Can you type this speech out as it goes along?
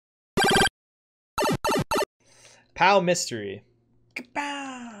ka-POW mystery.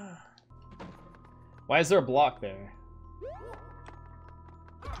 Ka-POW! Why is there a block there?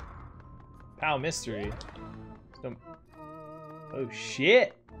 POW mystery. Oh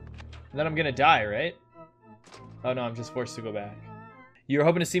shit! And then I'm gonna die, right? Oh no, I'm just forced to go back. You were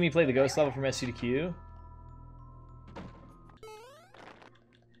hoping to see me play the ghost level from SU to Q?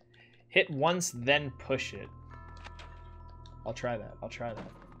 Hit once, then push it. I'll try that. I'll try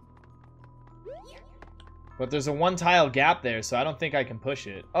that. But there's a one tile gap there, so I don't think I can push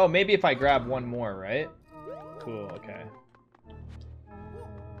it. Oh, maybe if I grab one more, right? Cool, okay.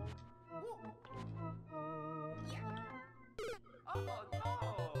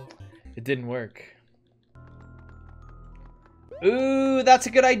 It didn't work. Ooh, that's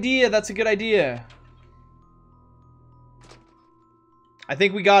a good idea. That's a good idea. I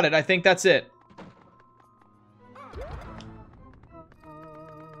think we got it. I think that's it.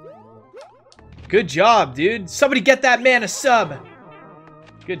 Good job, dude. Somebody get that man a sub.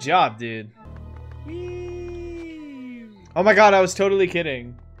 Good job, dude. Oh my god, I was totally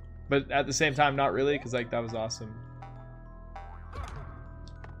kidding. But at the same time, not really, because like that was awesome.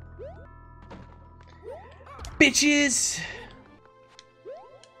 Bitches!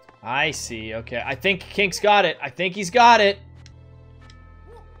 I see. Okay, I think Kink's got it. I think he's got it.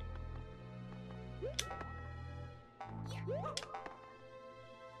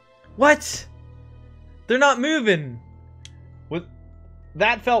 What? They're not moving. What?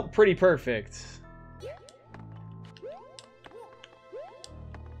 That felt pretty perfect.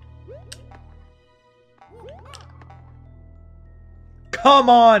 Come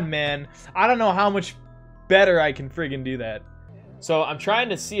on, man. I don't know how much better I can friggin' do that. So I'm trying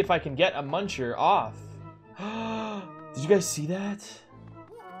to see if I can get a muncher off. Did you guys see that?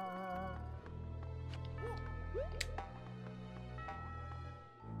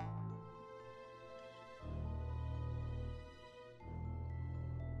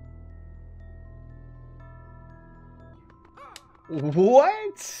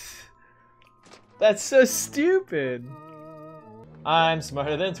 What? That's so stupid. I'm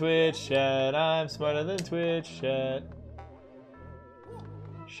smarter than Twitch chat. I'm smarter than Twitch chat.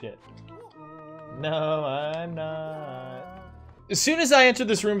 Shit. No, I'm not. As soon as I entered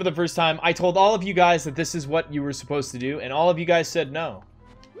this room for the first time, I told all of you guys that this is what you were supposed to do, and all of you guys said no.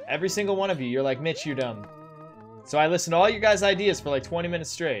 Every single one of you, you're like, Mitch, you're dumb. So I listened to all your guys' ideas for like 20 minutes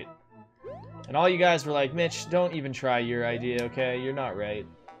straight. And all you guys were like, Mitch, don't even try your idea, okay? You're not right.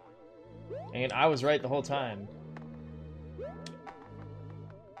 And I was right the whole time.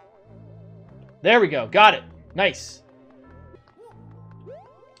 There we go. Got it. Nice.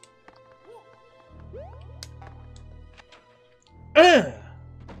 Is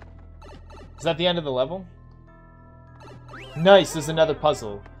that the end of the level? Nice. There's another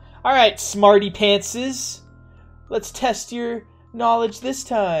puzzle. All right, smarty pantses. Let's test your knowledge this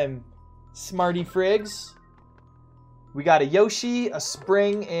time, smarty frigs. We got a Yoshi, a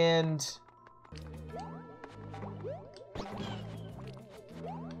spring, and...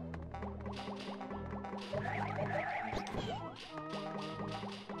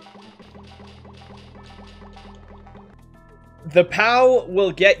 the POW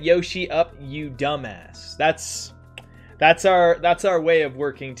will get Yoshi up, you dumbass. That's our way of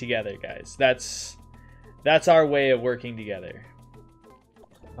working together, guys. That's our way of working together.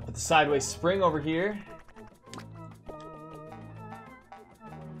 I'll put the sideways spring over here.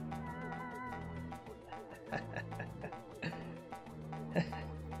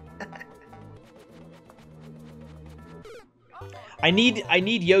 I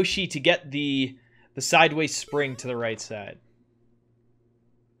need Yoshi to get the sideways spring to the right side.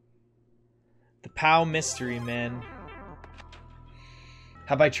 The POW mystery, man.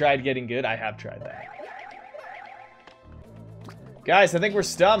 Have I tried getting good? I have tried that. Guys, I think we're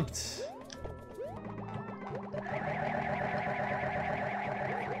stumped.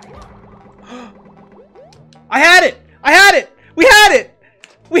 I had it! I had it! We had it!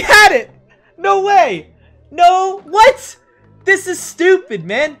 We had it! No way! No, what? This is stupid,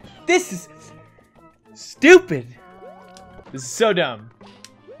 man. This is stupid. This is so dumb.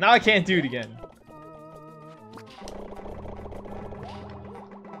 Now I can't do it again.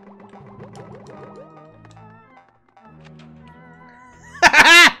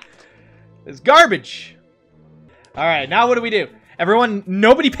 It's garbage. All right, now what do we do? Everyone,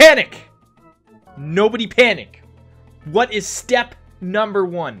 nobody panic. Nobody panic. What is step number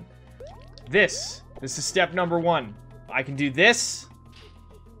one? This is step number one. I can do this,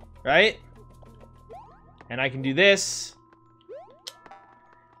 right? And I can do this.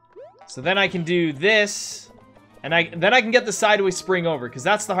 So then I can do this. And then I can get the sideways spring over, because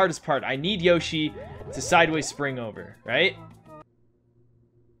that's the hardest part. I need Yoshi to sideways spring over, right?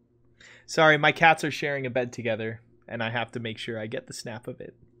 Sorry, my cats are sharing a bed together, and I have to make sure I get the snap of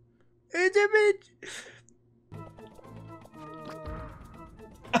it.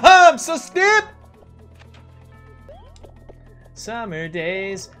 I'm so stiff! Summer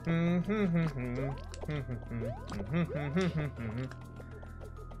days.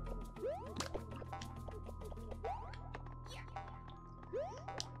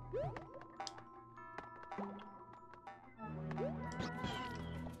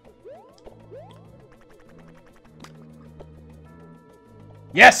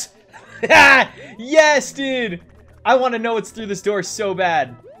 Yes! Yes, dude! I want to know what's through this door so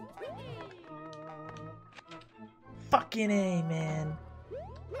bad. Fucking A, man.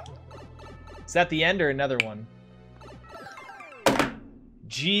 Is that the end or another one?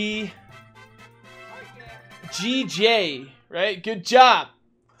 GJ, right? Good job.